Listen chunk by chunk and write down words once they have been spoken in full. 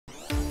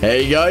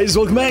Hey guys,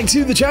 welcome back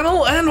to the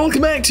channel and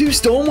welcome back to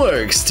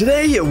Stormworks.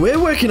 Today we're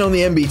working on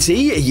the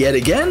MBT yet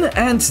again,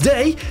 and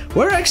today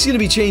we're actually going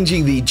to be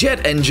changing the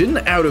jet engine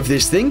out of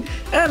this thing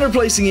and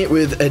replacing it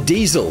with a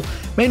diesel.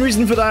 Main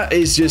reason for that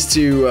is just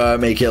to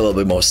make it a little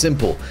bit more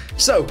simple.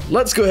 So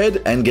let's go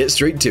ahead and get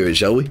straight to it,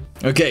 shall we?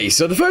 Okay,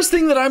 so the first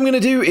thing that I'm going to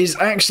do is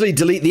actually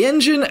delete the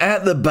engine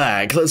at the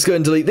back. Let's go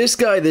and delete this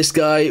guy, this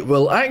guy.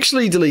 We'll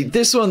actually delete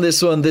this one,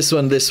 this one, this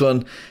one, this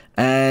one,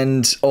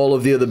 and all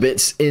of the other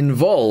bits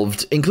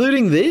involved,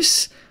 including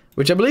this,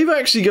 which I believe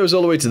actually goes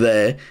all the way to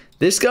there,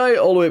 this guy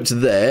all the way up to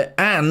there,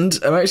 and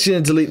I'm actually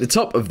going to delete the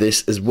top of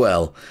this as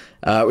well,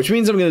 which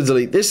means I'm going to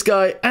delete this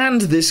guy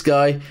and this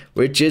guy,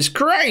 which is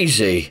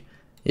crazy.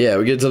 Yeah,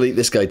 we're going to delete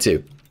this guy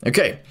too.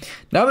 Okay,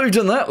 now that we've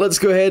done that, let's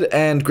go ahead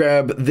and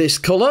grab this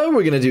color.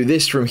 We're going to do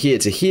this from here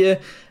to here.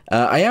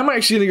 I am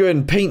actually going to go ahead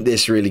and paint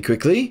this really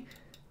quickly,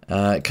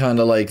 kind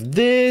of like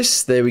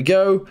this. There we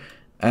go.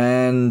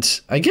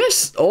 And I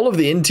guess all of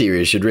the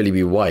interior should really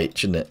be white,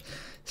 shouldn't it?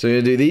 So we're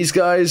going to do these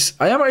guys.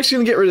 I am actually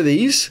going to get rid of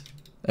these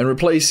and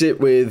replace it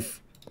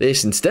with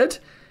this instead.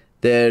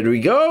 There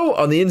we go.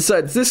 On the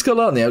inside it's this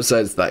color, on the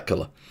outside it's that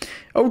color.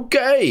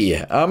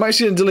 Okay, I'm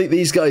actually going to delete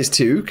these guys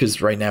too,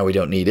 because right now we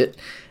don't need it.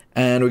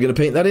 And we're going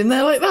to paint that in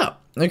there like that.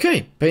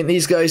 Okay, paint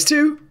these guys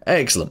too.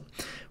 Excellent.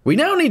 We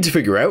now need to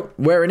figure out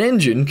where an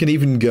engine can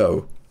even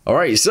go.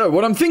 Alright, so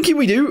what I'm thinking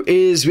we do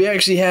is we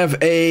actually have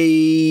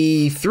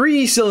a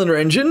 3-cylinder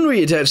engine.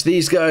 We attach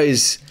these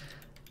guys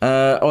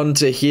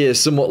onto here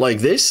somewhat like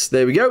this.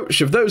 There we go.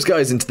 Shove those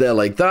guys into there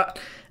like that.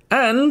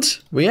 And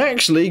we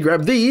actually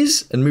grab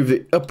these and move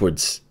it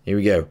upwards. Here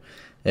we go.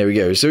 There we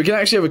go. So we can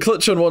actually have a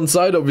clutch on one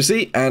side,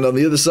 obviously, and on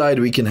the other side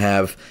we can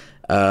have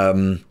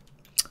all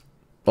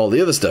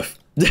the other stuff.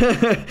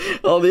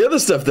 All the other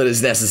stuff that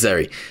is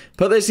necessary.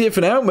 Put this here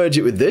for now, merge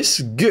it with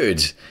this.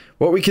 Good.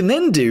 What we can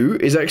then do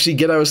is actually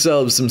get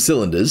ourselves some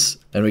cylinders,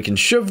 and we can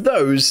shove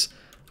those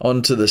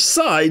onto the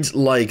side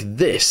like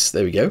this.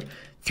 There we go.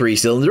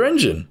 3-cylinder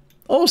engine.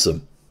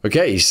 Awesome.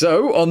 Okay,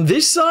 so on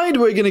this side,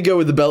 we're going to go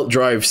with the belt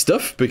drive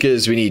stuff,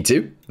 because we need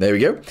to. There we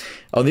go.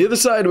 On the other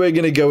side, we're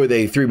going to go with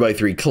a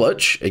 3x3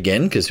 clutch,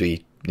 again, because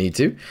we need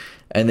to.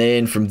 And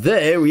then from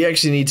there, we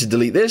actually need to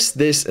delete this,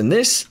 this, and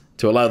this,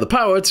 to allow the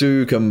power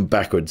to come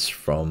backwards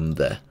from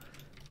there.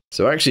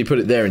 So actually put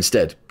it there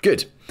instead.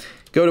 Good.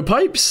 Go to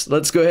pipes.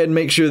 Let's go ahead and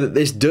make sure that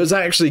this does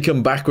actually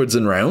come backwards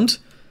and round.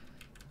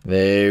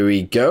 There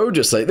we go,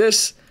 just like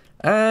this.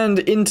 And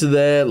into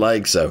there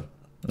like so.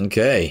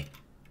 Okay.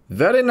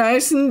 Very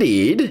nice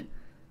indeed.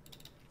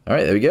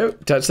 Alright, there we go.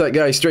 Attach that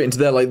guy straight into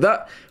there like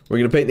that. We're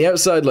going to paint the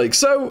outside like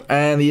so,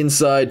 and the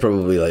inside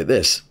probably like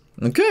this.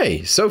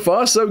 Okay, so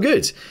far so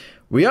good.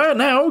 We are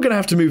now going to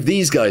have to move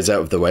these guys out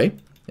of the way.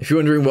 If you're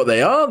wondering what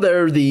they are,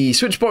 they're the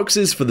switch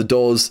boxes for the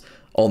doors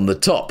on the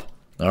top.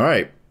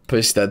 Alright.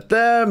 Push that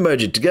there,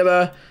 merge it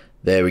together.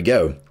 There we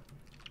go.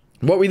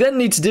 What we then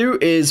need to do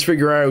is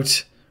figure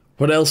out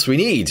what else we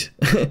need.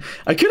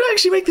 I could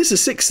actually make this a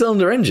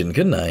 6-cylinder engine,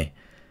 couldn't I?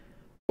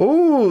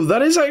 Oh,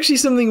 that is actually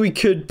something we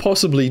could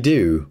possibly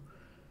do.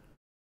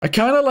 I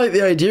kind of like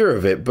the idea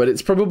of it, but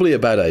it's probably a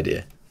bad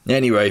idea.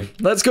 Anyway,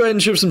 let's go ahead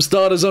and shove some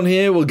starters on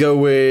here. We'll go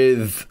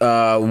with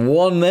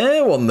one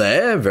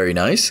there, very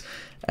nice.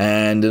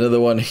 And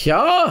another one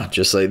here,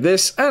 just like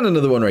this, and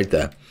another one right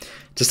there.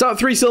 To start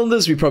 3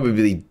 cylinders, we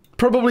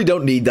probably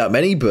don't need that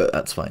many, but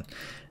that's fine.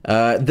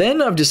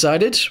 Then I've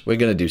decided we're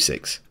going to do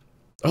 6.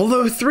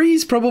 Although 3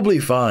 is probably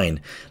fine.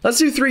 Let's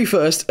do 3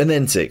 first, and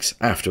then 6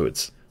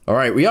 afterwards.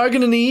 Alright, we are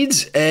going to need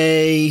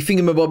a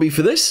thingamabobby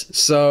for this,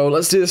 so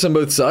let's do this on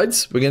both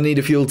sides. We're going to need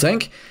a fuel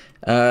tank.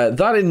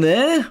 That in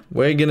there,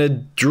 we're going to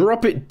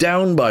drop it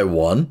down by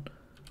 1.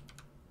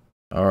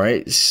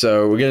 Alright,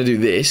 so we're going to do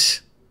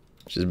this,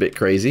 which is a bit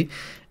crazy.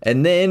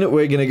 And then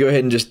we're going to go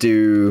ahead and just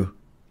do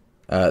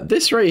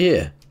this right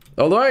here.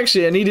 Although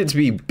actually I need it to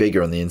be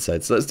bigger on the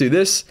inside. So let's do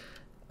this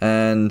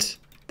and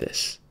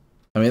this.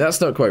 I mean,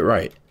 that's not quite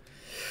right.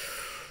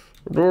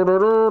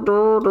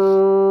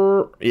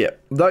 Yeah,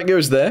 that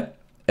goes there.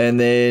 And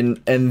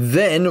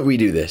then we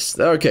do this.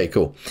 Okay,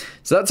 cool.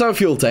 So that's our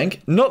fuel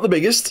tank. Not the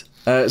biggest,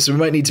 so we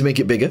might need to make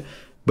it bigger,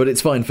 but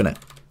it's fine for now.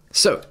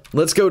 So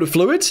let's go to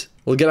fluid.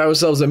 We'll get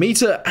ourselves a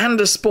meter and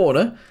a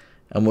spawner,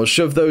 and we'll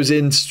shove those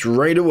in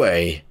straight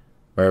away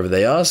wherever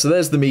they are. So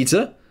there's the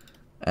meter.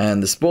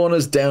 And the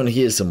spawner's down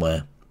here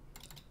somewhere.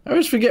 I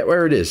always forget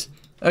where it is.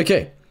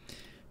 Okay.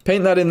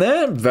 Paint that in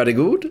there. Very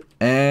good.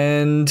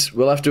 And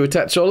we'll have to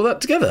attach all of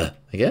that together,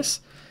 I guess.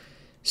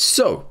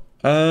 So,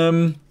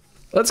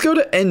 let's go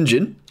to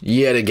engine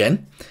yet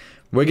again.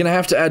 We're going to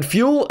have to add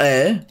fuel,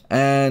 air,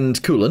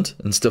 and coolant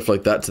and stuff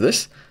like that to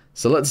this.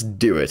 So let's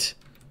do it.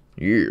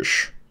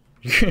 Yeesh.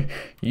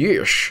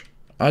 Yeesh.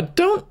 I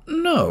don't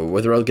know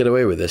whether I'll get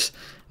away with this.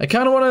 I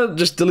kind of want to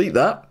just delete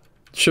that.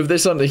 Shove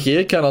this onto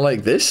here, kind of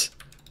like this.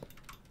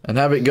 And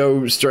have it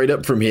go straight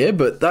up from here,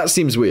 but that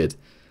seems weird.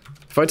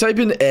 If I type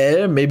in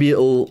air, maybe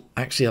it'll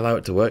actually allow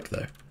it to work,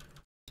 though.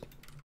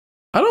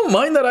 I don't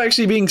mind that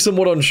actually being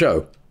somewhat on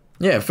show.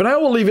 Yeah, for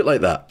now we'll leave it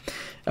like that.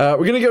 We're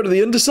going to go to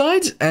the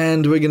underside,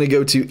 and we're going to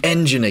go to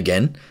engine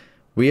again.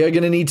 we are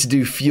going to need to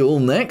do fuel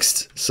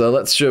next. So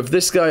let's shove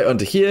this guy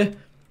onto here.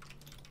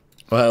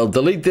 Well,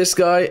 delete this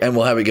guy, and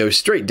we'll have it go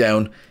straight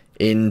down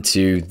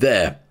into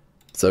there.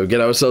 So get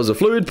ourselves a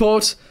fluid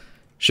port,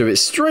 shove it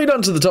straight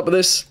onto the top of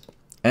this,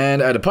 and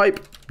add a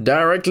pipe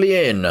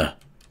directly in.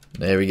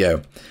 There we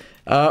go.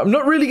 I'm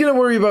not really going to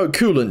worry about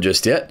coolant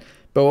just yet,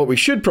 but what we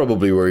should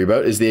probably worry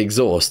about is the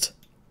exhaust.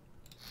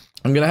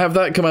 I'm going to have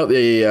that come out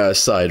the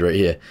side right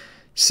here.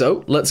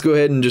 So let's go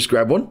ahead and just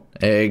grab one.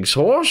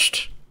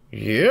 Exhaust.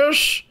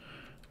 Yes.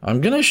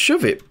 I'm going to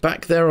shove it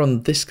back there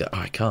on this guy. Oh,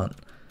 I can't.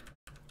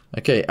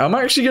 Okay, I'm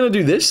actually going to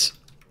do this,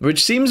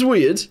 which seems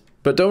weird,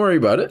 but don't worry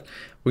about it.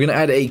 We're going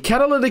to add a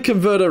catalytic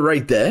converter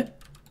right there,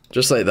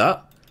 just like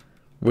that.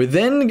 We're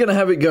then going to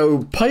have it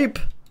go pipe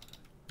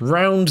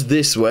round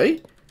this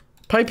way,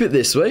 pipe it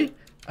this way,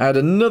 add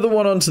another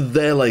one onto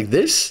there like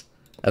this,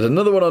 add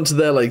another one onto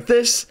there like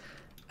this,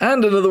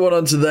 and another one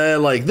onto there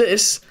like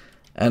this,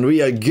 and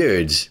we are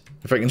good.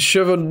 If I can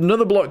shove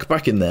another block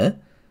back in there,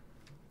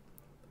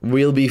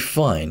 we'll be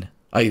fine,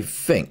 I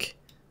think.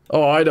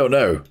 Oh, I don't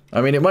know. I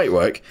mean, it might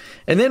work.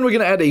 And then we're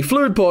going to add a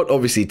fluid port,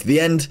 obviously, to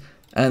the end,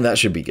 and that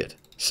should be good.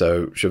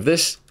 So, shove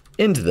this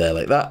into there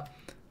like that.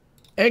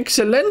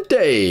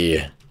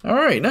 Excelente!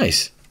 Alright,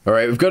 nice.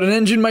 Alright, we've got an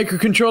engine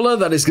microcontroller.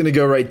 That is going to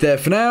go right there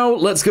for now.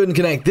 Let's go ahead and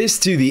connect this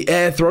to the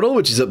air throttle,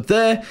 which is up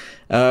there.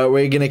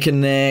 We're going to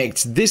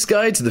connect this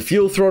guy to the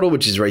fuel throttle,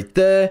 which is right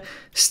there.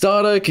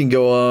 Starter can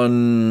go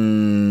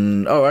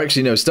on... Oh,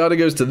 actually, no. Starter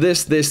goes to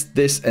this,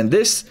 and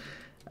this.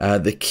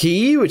 The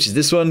key, which is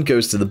this one,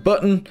 goes to the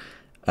button,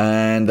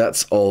 and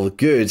that's all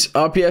good.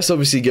 RPS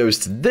obviously goes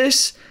to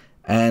this,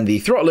 and the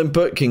throttle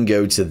input can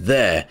go to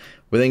there.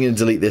 We're then going to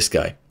delete this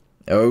guy.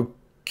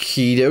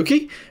 Okie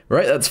dokie.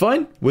 Right, that's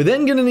fine. We're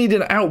then going to need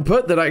an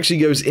output that actually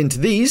goes into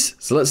these,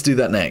 so let's do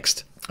that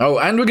next. Oh,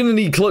 and we're going to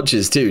need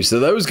clutches too, so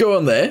those go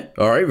on there.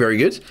 Alright, very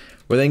good.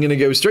 We're then going to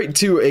go straight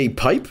to a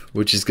pipe,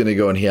 which is going to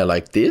go in here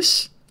like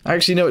this.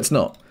 Actually, no, it's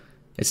not.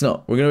 It's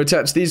not. We're going to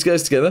attach these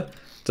guys together,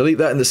 delete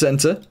that in the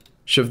center.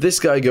 Shove this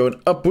guy going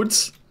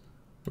upwards.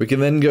 We can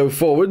then go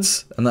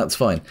forwards, and that's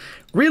fine.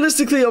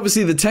 Realistically,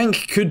 obviously, the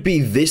tank could be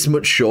this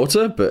much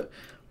shorter, but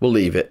we'll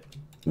leave it.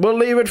 We'll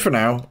leave it for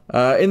now.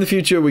 In the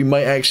future, we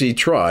might actually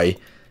try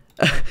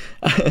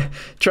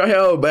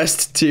our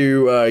best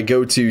to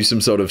go to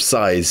some sort of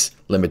size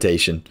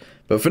limitation.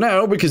 But for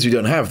now, because we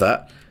don't have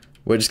that,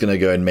 we're just going to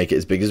go ahead and make it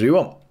as big as we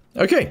want.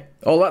 Okay,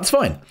 all that's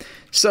fine.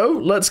 So,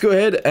 let's go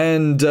ahead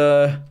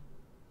and...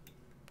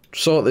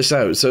 sort this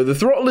out. So the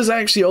throttle is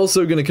actually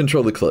also going to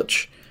control the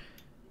clutch.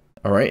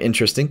 Alright,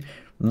 interesting.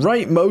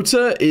 Right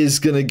motor is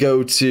going to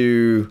go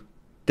to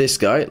this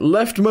guy.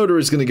 Left motor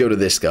is going to go to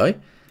this guy.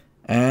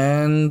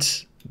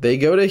 And they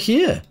go to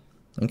here.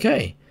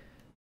 Okay.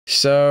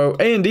 So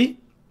A and D.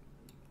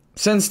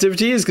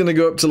 Sensitivity is going to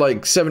go up to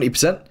like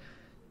 70%.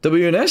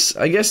 WNS,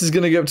 I guess, is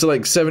going to go up to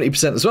like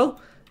 70% as well.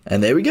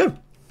 And there we go.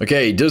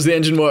 Okay, does the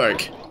engine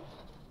work?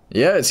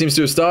 Yeah, it seems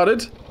to have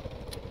started.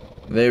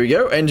 There we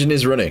go. Engine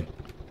is running.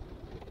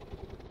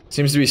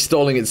 Seems to be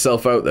stalling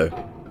itself out, though.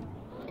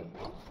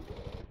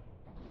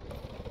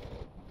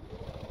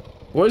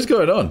 What is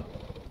going on?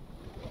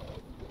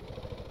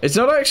 It's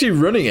not actually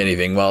running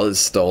anything while it's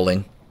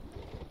stalling.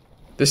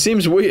 This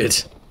seems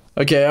weird.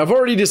 Okay, I've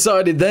already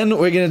decided then.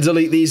 We're going to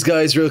delete these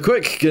guys real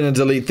quick. Going to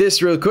delete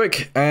this real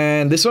quick.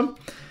 And this one.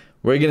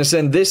 We're going to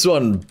send this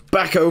one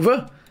back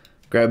over.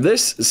 Grab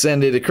this.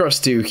 Send it across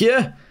to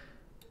here.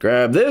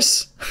 Grab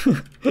this.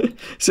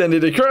 Send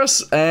it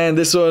across. And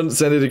this one,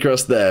 send it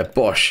across there.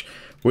 Bosh.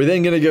 We're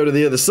then going to go to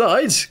the other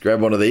side, grab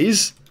one of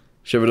these,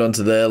 shove it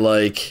onto there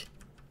like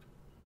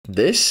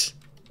this.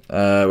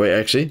 Wait,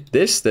 actually,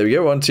 this. There we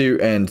go. 1, 2,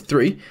 and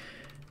 3.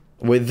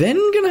 We're then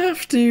going to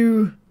have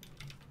to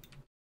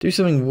do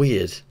something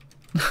weird.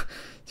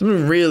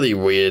 Something really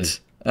weird.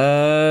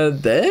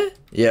 There?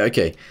 Yeah,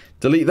 okay.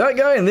 Delete that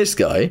guy and this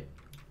guy.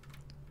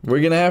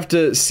 We're going to have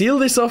to seal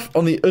this off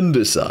on the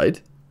underside.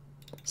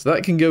 So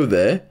that can go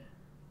there.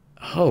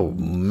 Oh,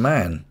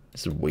 man.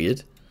 This is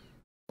weird.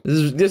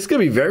 This is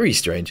going to be very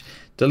strange.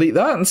 Delete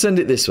that and send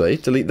it this way.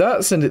 Delete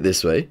that, send it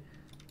this way.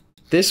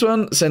 This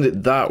one, send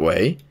it that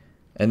way.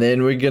 And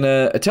then we're going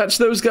to attach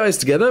those guys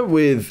together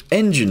with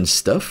engine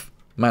stuff.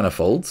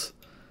 Manifolds.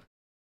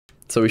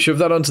 So we shove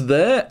that onto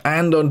there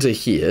and onto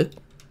here.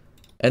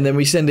 And then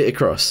we send it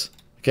across.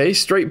 Okay,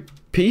 straight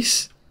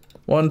piece.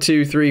 1,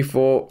 2, 3,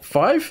 4,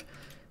 5.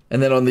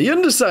 And then on the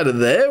underside of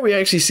there, we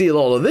actually seal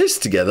all of this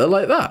together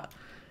like that.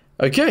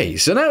 Okay,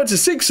 so now it's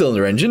a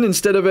 6-cylinder engine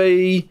instead of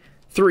a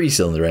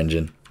 3-cylinder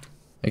engine.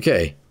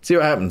 Okay, see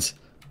what happens.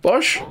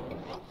 Bosh.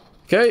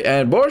 Okay,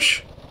 and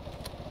bosh.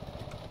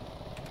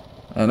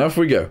 And off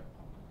we go.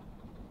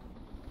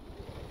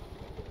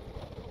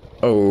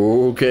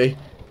 Okay.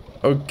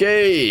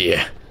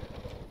 Okay.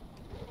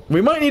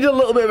 We might need a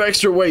little bit of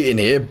extra weight in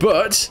here,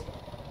 but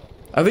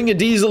I think a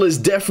diesel is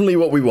definitely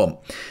what we want.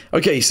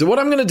 Okay, so what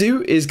I'm going to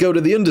do is go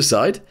to the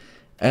underside,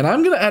 and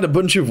I'm going to add a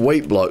bunch of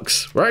weight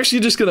blocks. We're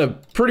actually just going to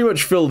pretty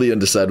much fill the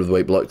underside with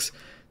weight blocks.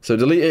 So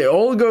delete it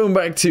all going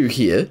back to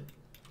here,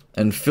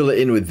 and fill it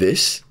in with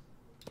this.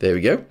 There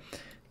we go.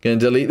 Gonna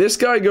delete this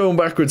guy going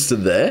backwards to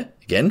there.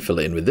 Again, fill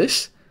it in with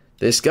this.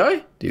 This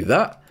guy, do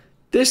that.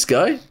 This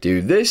guy,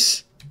 do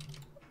this.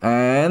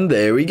 And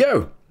there we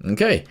go.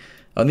 Okay.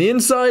 On the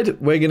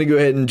inside, we're gonna go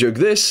ahead and jug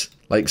this,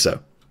 like so.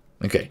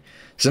 Okay.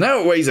 So now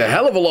it weighs a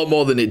hell of a lot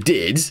more than it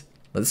did.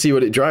 Let's see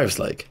what it drives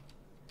like.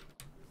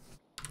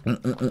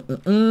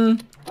 Turn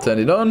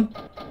it on.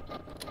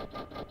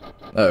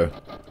 Oh.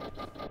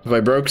 Have I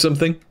broke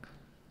something?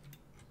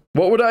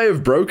 What would I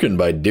have broken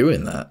by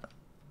doing that?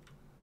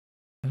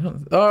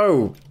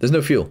 Oh, there's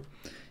no fuel.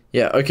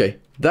 Yeah, okay.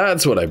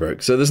 That's what I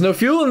broke. So there's no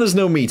fuel and there's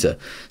no meter.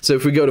 So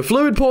if we go to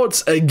fluid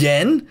ports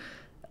again,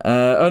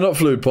 oh, not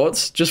fluid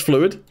ports, just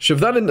fluid. Shove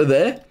that into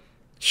there.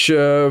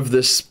 Shove the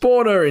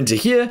spawner into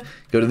here.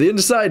 Go to the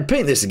underside,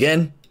 paint this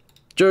again.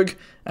 Jug,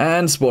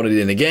 and spawn it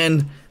in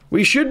again.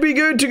 We should be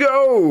good to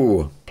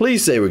go.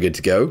 Please say we're good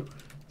to go.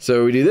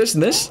 So we do this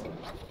and this.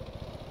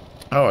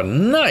 Oh,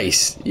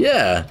 nice.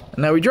 Yeah. And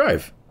now we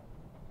drive.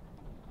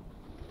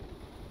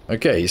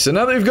 Okay, so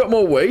now that we've got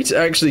more weight,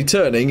 actually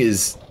turning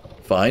is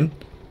fine.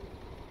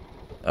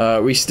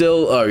 We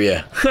still, oh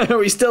yeah,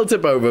 we still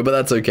tip over, but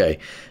that's okay.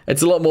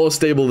 It's a lot more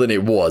stable than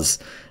it was.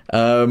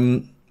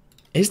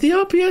 Is the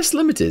RPS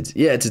limited?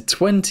 Yeah, to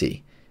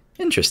 20.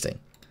 Interesting.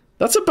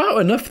 That's about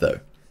enough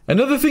though.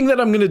 Another thing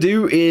that I'm going to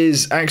do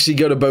is actually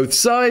go to both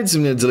sides.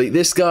 I'm going to delete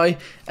this guy,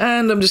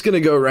 and I'm just going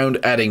to go around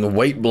adding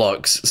weight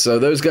blocks. So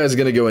those guys are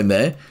going to go in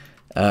there.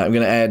 I'm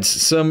going to add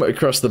some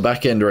across the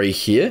back end right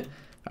here.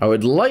 I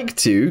would like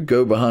to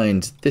go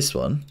behind this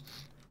one.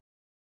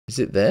 Is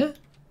it there?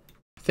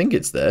 I think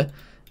it's there.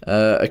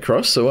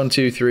 Across, so 1,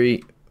 2,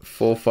 3,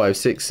 4, 5,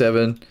 6,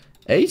 7,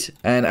 8,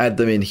 and add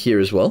them in here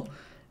as well.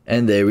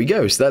 And there we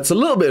go. So that's a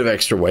little bit of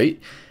extra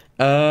weight.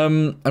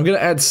 I'm going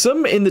to add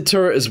some in the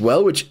turret as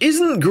well, which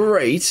isn't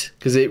great,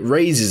 because it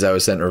raises our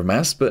center of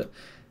mass, but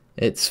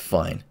it's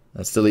fine.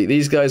 Let's delete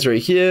these guys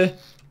right here.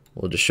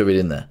 We'll just shove it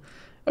in there.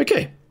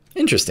 Okay,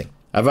 interesting.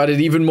 I've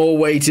added even more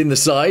weight in the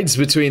sides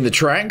between the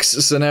tracks,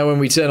 so now when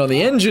we turn on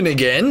the engine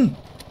again,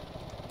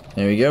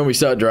 there we go, we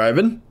start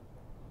driving.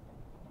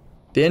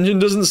 The engine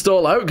doesn't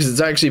stall out because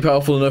it's actually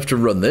powerful enough to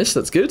run this,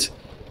 that's good.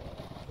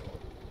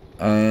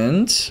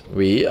 And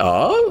we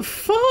are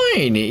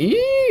fine,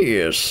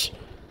 yes.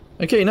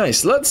 Okay,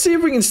 nice. Let's see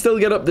if we can still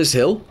get up this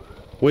hill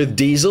with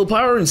diesel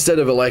power instead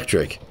of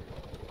electric.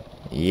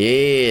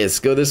 Yes,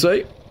 go this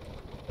way.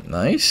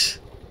 Nice.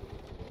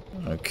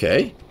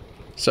 Okay.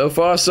 So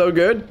far, so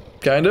good.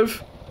 Kind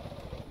of.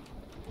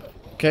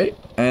 Okay.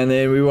 And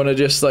then we want to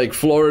just, like,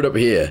 floor it up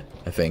here,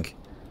 I think.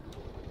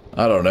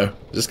 I don't know.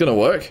 Is this gonna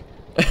work?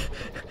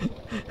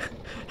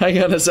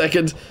 Hang on a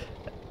second.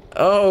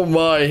 Oh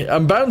my.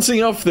 I'm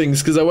bouncing off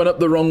things because I went up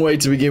the wrong way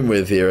to begin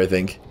with here, I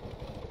think.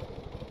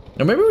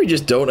 Or maybe we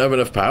just don't have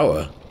enough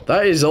power.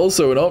 That is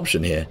also an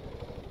option here.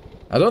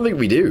 I don't think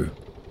we do.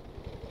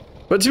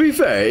 But to be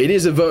fair, it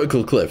is a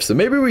vertical cliff, so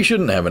maybe we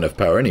shouldn't have enough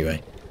power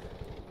anyway.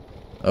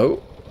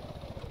 Oh.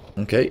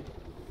 Okay.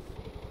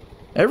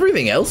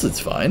 Everything else is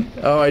fine.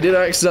 Oh, I did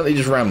accidentally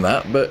just ram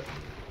that, but,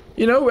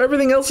 you know,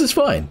 everything else is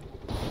fine.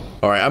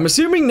 Alright, I'm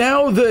assuming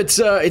now that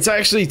it's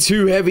actually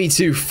too heavy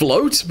to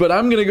float, but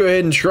I'm going to go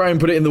ahead and try and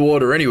put it in the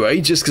water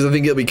anyway, just because I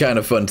think it'll be kind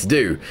of fun to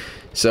do.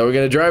 So we're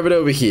going to drive it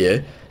over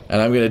here,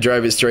 and I'm going to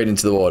drive it straight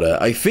into the water.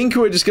 I think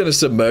we're just going to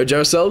submerge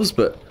ourselves,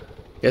 but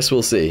guess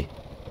we'll see.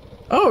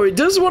 Oh, it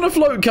does want to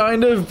float,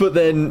 kind of, but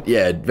then,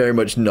 yeah, very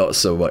much not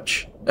so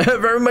much.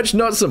 Very much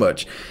not so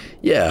much.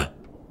 Yeah.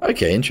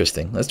 Okay,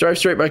 interesting. Let's drive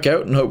straight back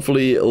out, and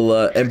hopefully it'll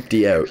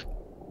empty out.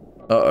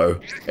 Uh-oh.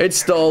 It's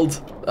stalled.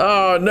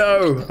 Oh,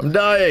 no. I'm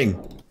dying.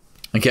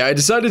 Okay, I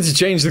decided to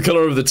change the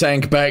color of the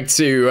tank back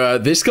to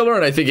this color,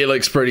 and I think it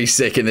looks pretty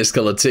sick in this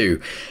color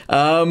too.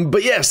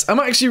 But yes, I'm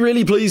actually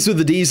really pleased with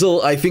the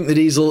diesel. I think the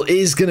diesel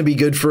is going to be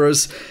good for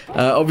us.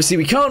 Obviously,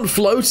 we can't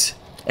float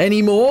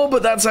anymore,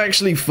 but that's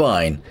actually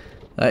fine.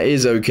 That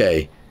is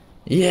okay.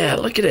 Yeah,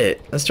 look at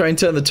it. Let's try and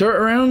turn the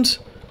turret around.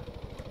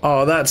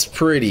 Oh, that's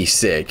pretty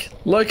sick.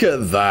 Look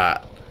at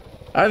that.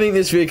 I think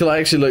this vehicle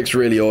actually looks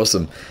really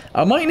awesome.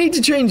 I might need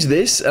to change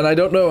this, and I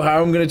don't know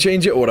how I'm going to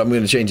change it or what I'm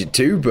going to change it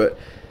to, but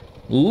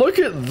look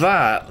at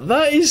that.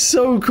 That is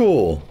so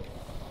cool.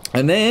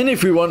 And then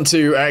if we want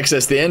to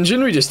access the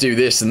engine, we just do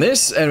this and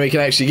this, and we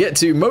can actually get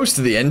to most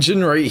of the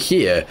engine right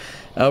here.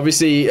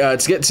 Obviously,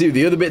 to get to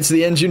the other bits of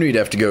the engine, we'd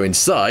have to go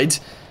inside,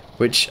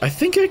 which I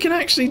think I can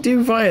actually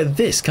do via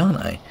this, can't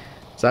I?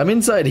 So I'm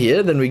inside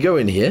here, then we go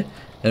in here,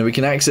 and we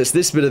can access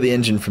this bit of the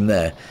engine from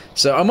there.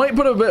 So I might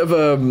put a bit of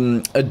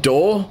a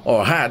door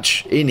or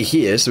hatch in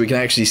here so we can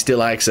actually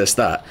still access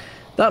that.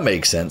 That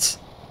makes sense.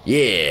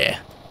 Yeah.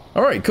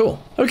 Alright,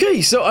 cool.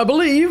 Okay, so I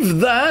believe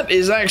that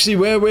is actually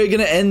where we're going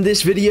to end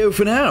this video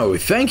for now.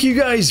 Thank you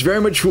guys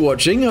very much for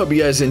watching. Hope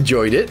you guys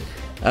enjoyed it.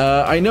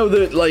 I know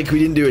that, like, we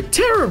didn't do a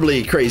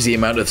terribly crazy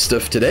amount of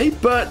stuff today,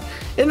 but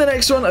in the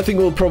next one, I think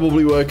we'll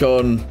probably work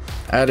on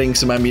adding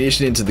some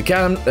ammunition into the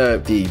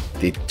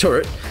the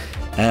turret.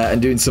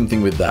 And doing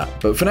something with that.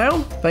 But for now,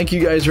 thank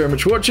you guys very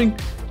much for watching.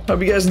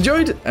 Hope you guys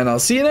enjoyed, and I'll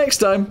see you next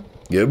time.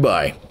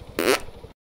 Goodbye.